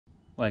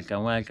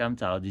Welcome,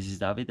 ciao, this is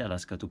David,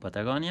 Alaska to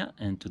Patagonia,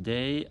 and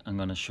today I'm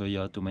gonna show you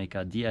how to make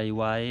a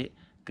DIY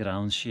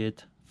ground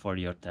sheet for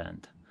your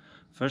tent.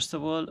 First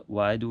of all,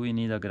 why do we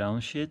need a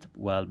ground sheet?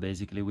 Well,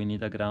 basically we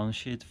need a ground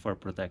sheet for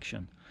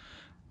protection,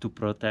 to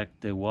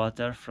protect the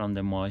water from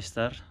the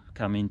moisture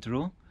coming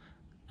through,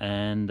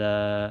 and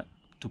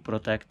to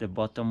protect the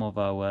bottom of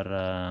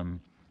our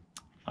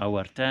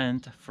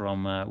tent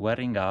from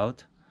wearing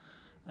out,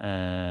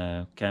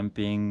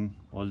 camping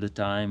all the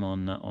time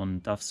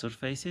on tough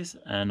surfaces,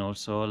 and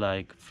also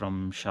like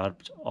from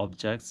sharp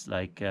objects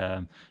like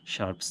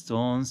sharp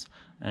stones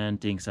and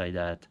things like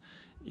that.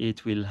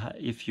 It will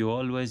if you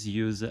always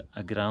use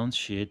a ground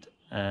sheet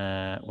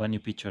when you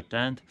pitch your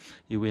tent,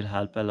 it will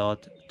help a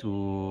lot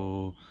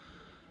to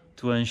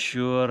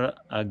ensure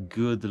a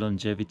good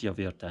longevity of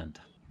your tent.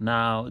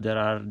 Now there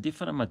are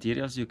different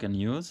materials you can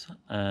use.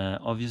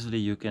 Obviously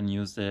you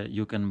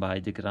can buy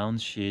the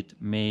ground sheet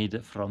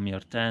made from your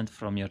tent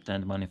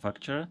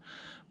manufacturer,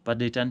 but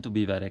they tend to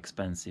be very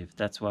expensive.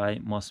 That's why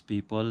most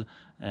people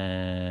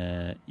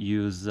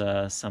use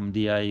some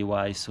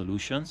DIY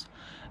solutions.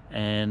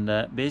 And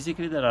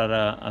basically there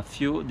are a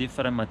few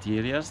different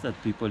materials that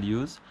people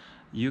use.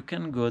 You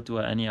can go to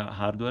any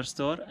hardware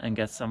store and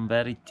get some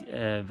very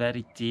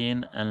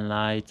thin and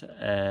light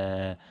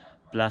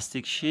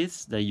plastic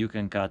sheets that you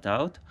can cut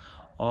out,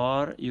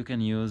 or you can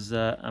use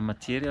a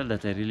material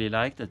that I really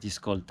like that is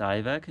called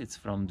Tyvek. It's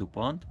from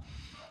DuPont,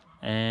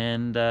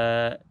 and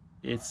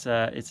it's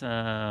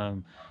a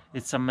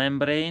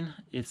membrane.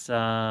 It's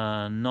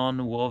a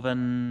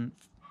non-woven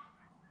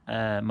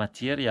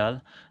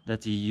material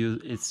that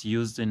it's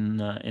used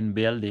in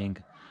building.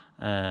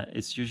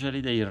 It's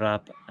usually they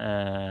wrap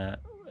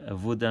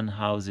wooden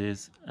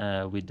houses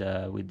with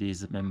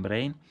this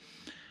membrane,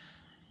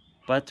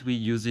 but we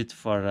use it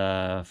for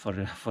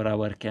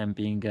our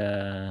camping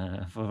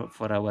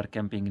for our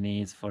camping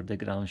needs, for the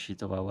ground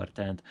sheet of our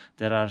tent.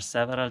 There are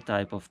several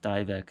types of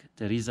Tyvek.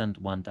 There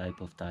isn't one type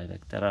of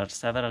Tyvek. There are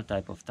several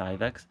types of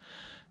Tyveks.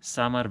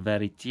 Some are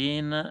very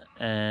thin,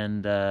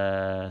 and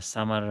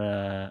some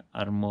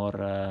are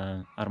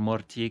more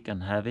thick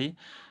and heavy.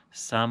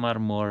 Some are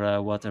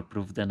more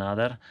waterproof than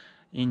other.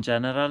 In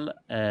general,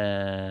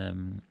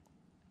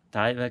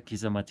 Tyvek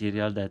is a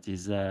material that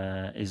is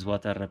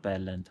water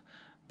repellent,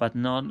 but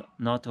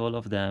not all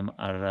of them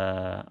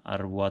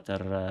are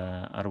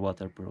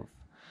waterproof.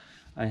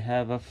 I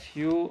have a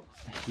few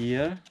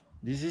here.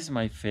 This is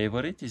my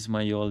favorite. It's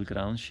my old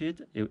ground sheet.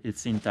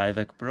 It's in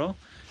Tyvek Pro.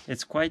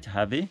 It's quite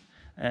heavy.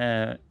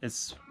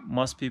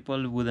 Most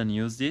people wouldn't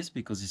use this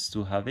because it's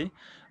too heavy,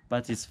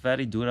 but it's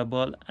very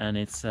durable, and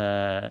it's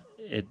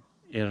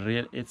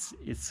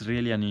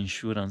really an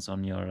insurance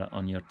on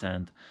your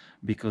tent,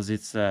 because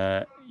it's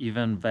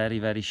even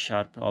very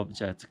sharp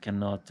object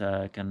cannot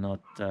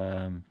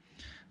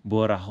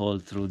bore a hole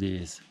through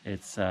this.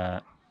 It's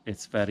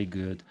very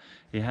good.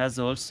 It has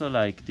also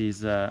like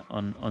this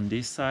on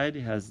this side.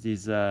 It has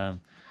this I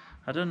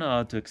don't know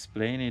how to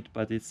explain it,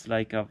 but it's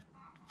like a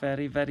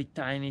very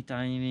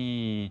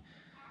tiny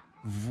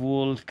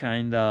wool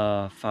kind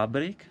of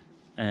fabric,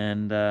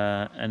 and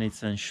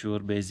it's ensure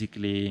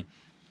basically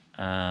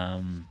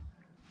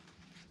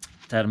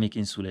thermic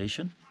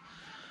insulation.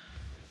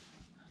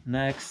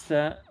 Next,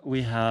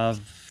 we have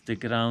the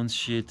ground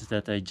sheet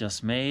that I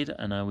just made,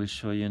 and I will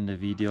show you in the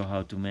video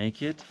how to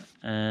make it.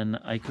 And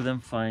I couldn't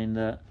find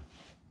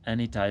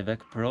any Tyvek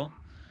Pro,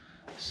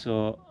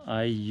 so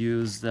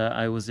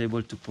I was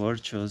able to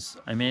purchase.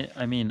 I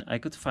mean, I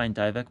could find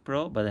Tyvek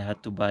Pro, but I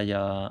had to buy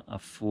a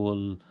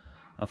full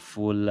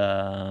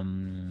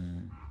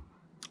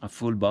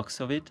box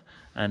of it,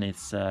 and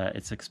it's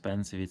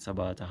expensive. It's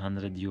about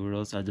 100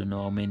 euros. I don't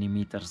know how many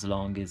meters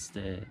long is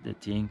the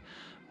thing,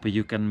 but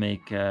you can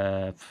make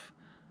at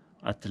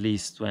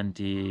least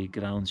 20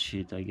 ground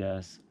sheet, I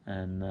guess,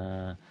 and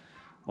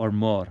or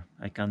more.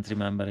 I can't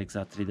remember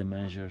exactly the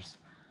measures.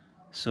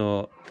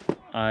 So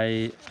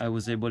I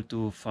was able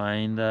to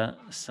find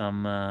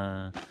some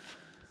other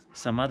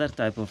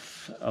type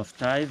of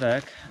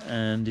Tyvek,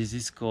 and this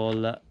is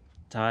called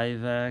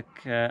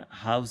Teyvk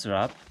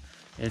Housewrap.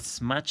 It's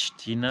much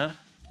thinner,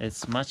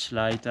 it's much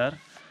lighter,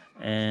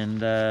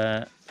 and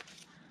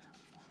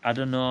I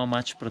don't know how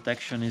much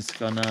protection is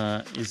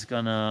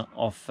gonna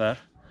offer.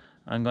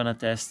 I'm gonna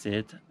test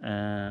it,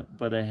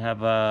 but I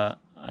have a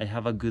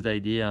good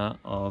idea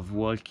of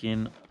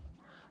walking.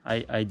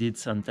 I did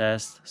some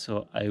tests,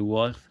 so I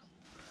walked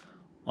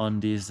on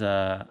this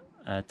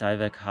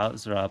Tyvek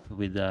Housewrap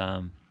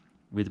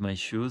with my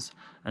shoes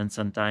and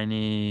some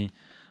tiny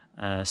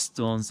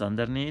stones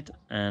underneath,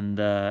 and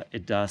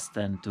it does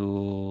tend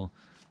to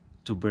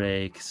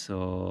break.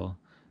 So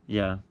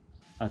yeah,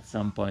 at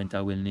some point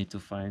I will need to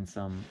find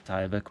some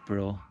Tyvek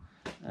Pro,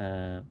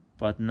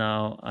 but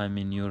now I'm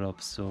in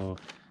Europe, so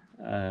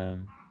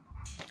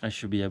I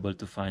should be able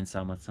to find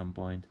some at some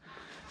point.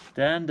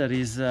 Then there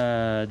is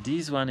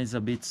this one is a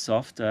bit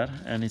softer,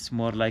 and it's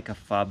more like a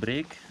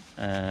fabric.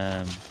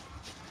 I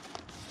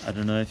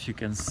don't know if you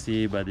can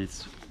see, but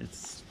it's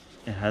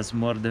it has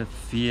more the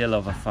feel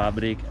of a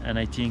fabric, and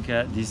I think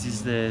this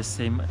is the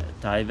same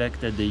Tyvek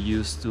that they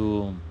used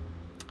to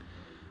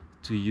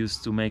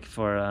make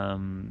for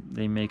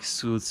they make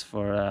suits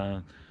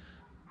um,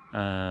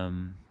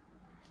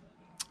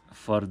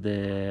 for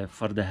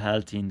the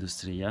health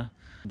industry. Yeah,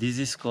 this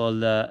is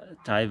called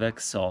Tyvek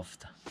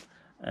Soft.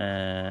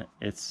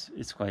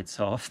 It's quite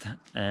soft,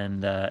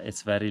 and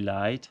it's very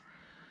light.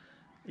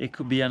 It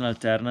could be an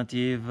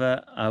alternative.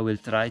 I will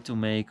try to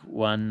make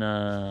one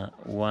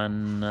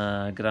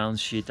ground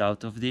sheet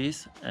out of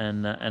this,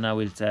 and I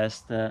will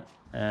test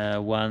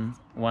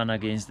one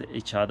against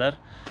each other,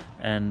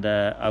 and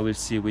I will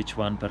see which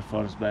one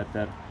performs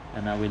better,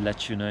 and I will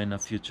let you know in a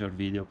future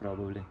video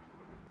probably.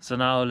 So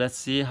now let's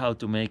see how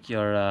to make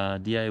your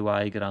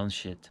DIY ground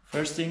sheet.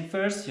 First thing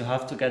first, you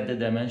have to get the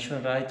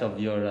dimension right of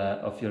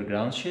your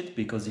ground sheet,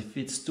 because if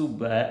it's too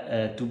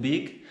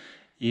big,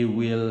 it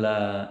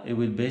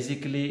will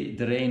basically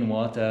drain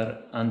water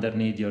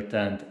underneath your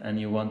tent, and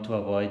you want to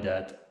avoid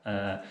that.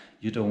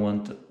 You don't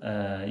want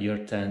your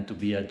tent to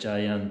be a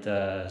giant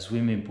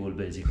swimming pool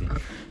basically.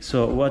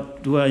 So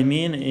what do I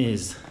mean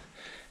is,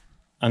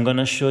 I'm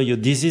gonna show you,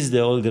 this is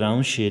the old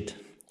ground sheet,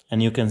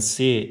 and you can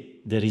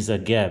see there is a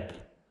gap.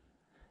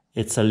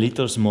 It's a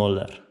little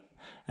smaller,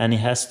 and it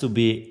has to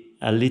be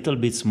a little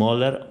bit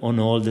smaller on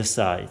all the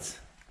sides.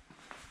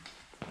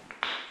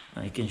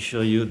 I can show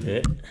you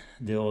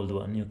the old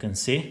one, you can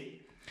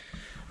see.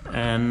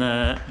 And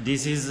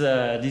this is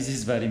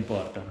very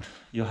important.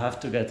 You have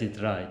to get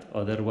it right,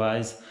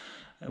 otherwise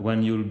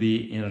when you'll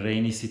be in a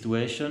rainy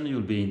situation,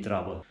 you'll be in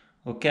trouble.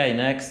 Okay,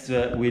 next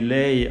we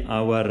lay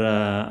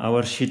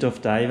our sheet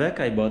of Tyvek.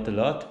 I bought a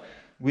lot.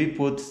 We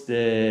put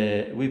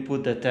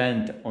the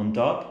tent on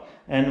top,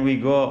 and we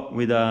go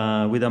with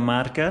a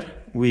marker.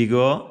 We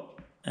go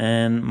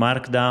and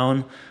mark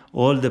down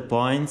all the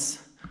points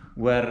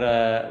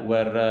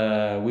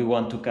where we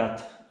want to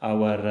cut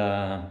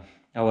our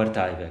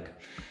Tyvek.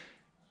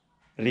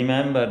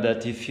 Remember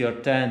that if your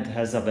tent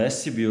has a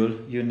vestibule,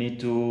 you need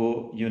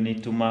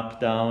to map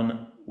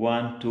down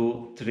 1,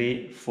 2,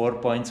 3, 4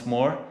 points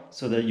more,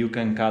 so that you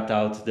can cut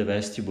out the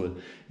vestibule.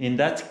 In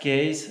that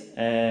case,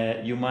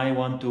 you might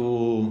want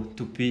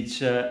to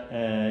pitch.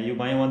 You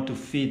might want to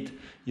fit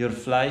your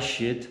fly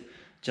sheet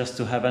just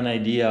to have an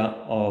idea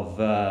of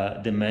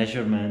the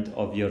measurement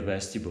of your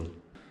vestibule.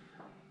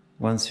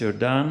 Once you're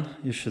done,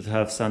 you should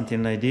have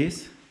something like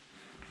this,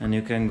 and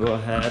you can go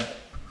ahead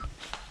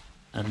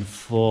and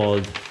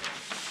fold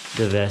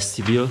the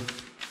vestibule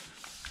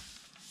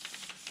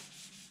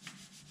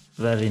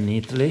very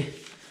neatly,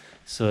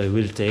 so it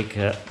will take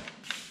a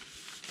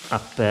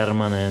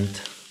permanent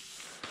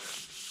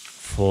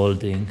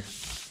folding,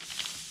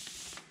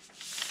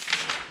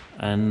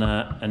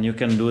 and you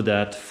can do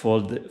that,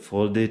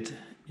 fold it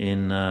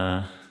in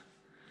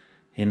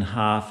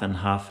half and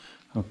half.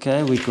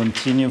 Okay, we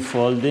continue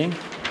folding.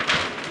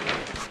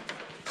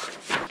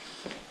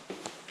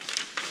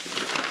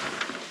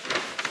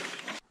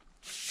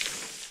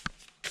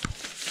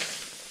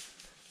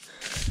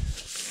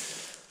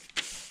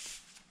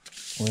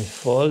 We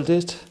fold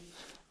it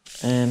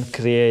and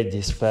create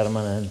this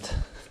permanent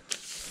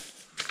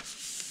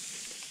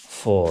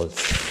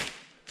folds.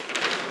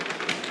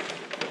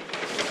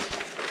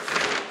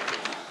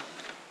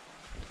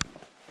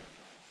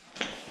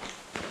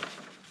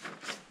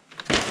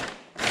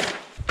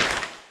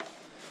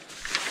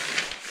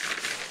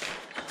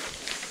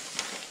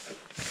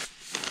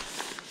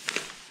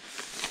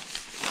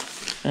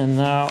 And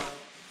now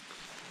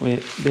we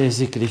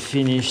basically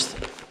finished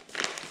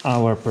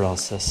our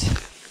process.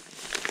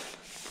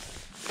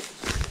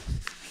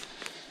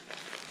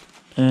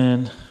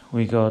 And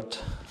we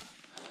got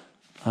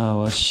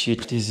our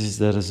sheet. This is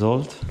the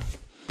result.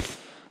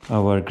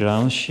 Our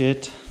ground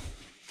sheet,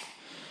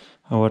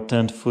 our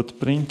tent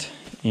footprint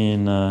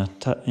in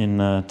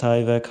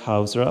Tyvek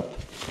Housewrap.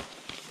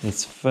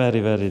 It's very,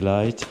 very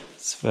light.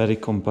 It's very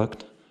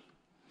compact.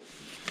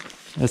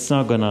 It's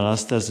not gonna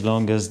last as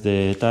long as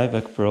the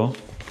Tyvek Pro,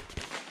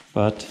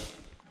 but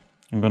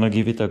I'm gonna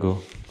give it a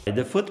go.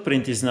 The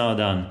footprint is now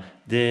done.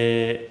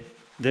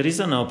 There is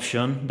an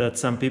option that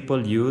some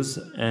people use.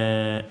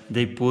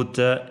 They put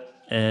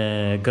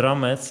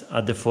grommets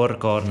at the 4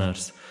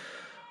 corners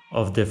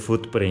of the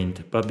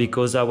footprint, but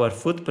because our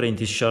footprint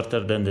is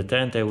shorter than the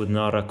tent, I would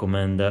not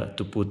recommend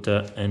to put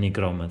any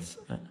grommets.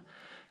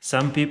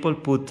 Some people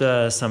put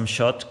some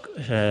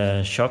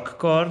shock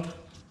cord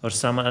or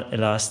some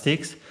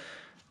elastics.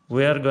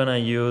 We are gonna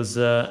use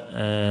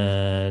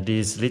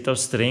these little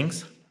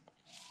strings,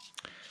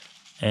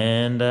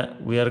 and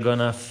we are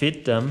gonna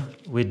fit them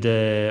with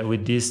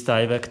this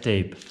Tyvek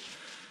tape.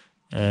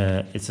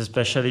 It's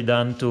especially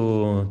done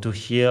to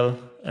heal,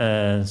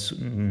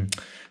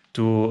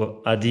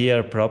 to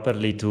adhere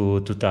properly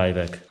to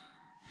Tyvek.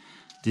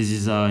 This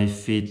is how I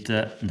fit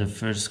the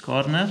first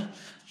corner,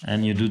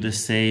 and you do the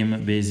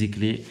same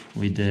basically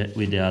with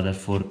the other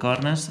 4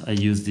 corners. I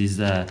use this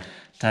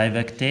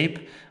Tyvek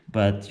tape,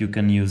 but you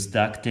can use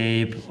duct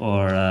tape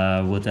or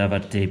whatever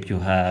tape you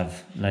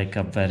have, like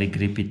a very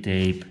grippy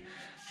tape.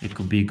 It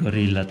could be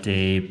Gorilla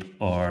Tape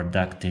or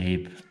duct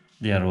tape.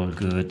 They are all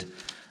good.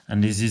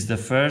 And this is the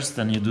first,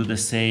 and you do the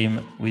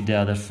same with the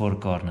other 4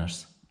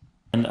 corners.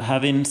 And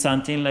having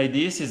something like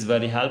this is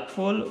very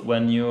helpful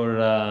when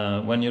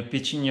you're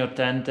pitching your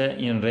tent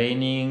in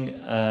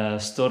raining,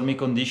 stormy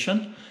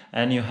condition,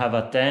 and you have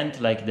a tent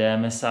like the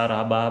MSR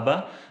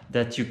Ababa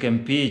that you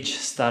can pitch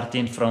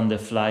starting from the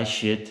fly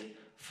sheet,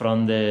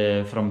 from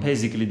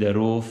basically the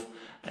roof,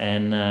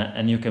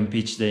 and you can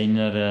pitch the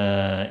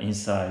inner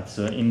inside.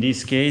 So in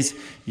this case,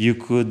 you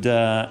could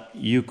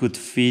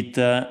fit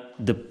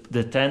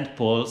the tent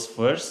poles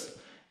first.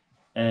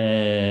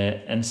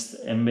 And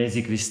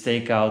basically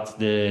stake out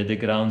the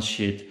ground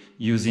sheet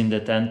using the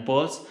tent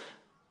poles,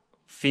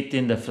 fit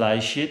in the fly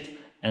sheet,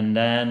 and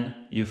then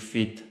you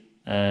fit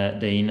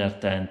the inner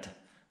tent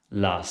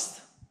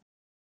last.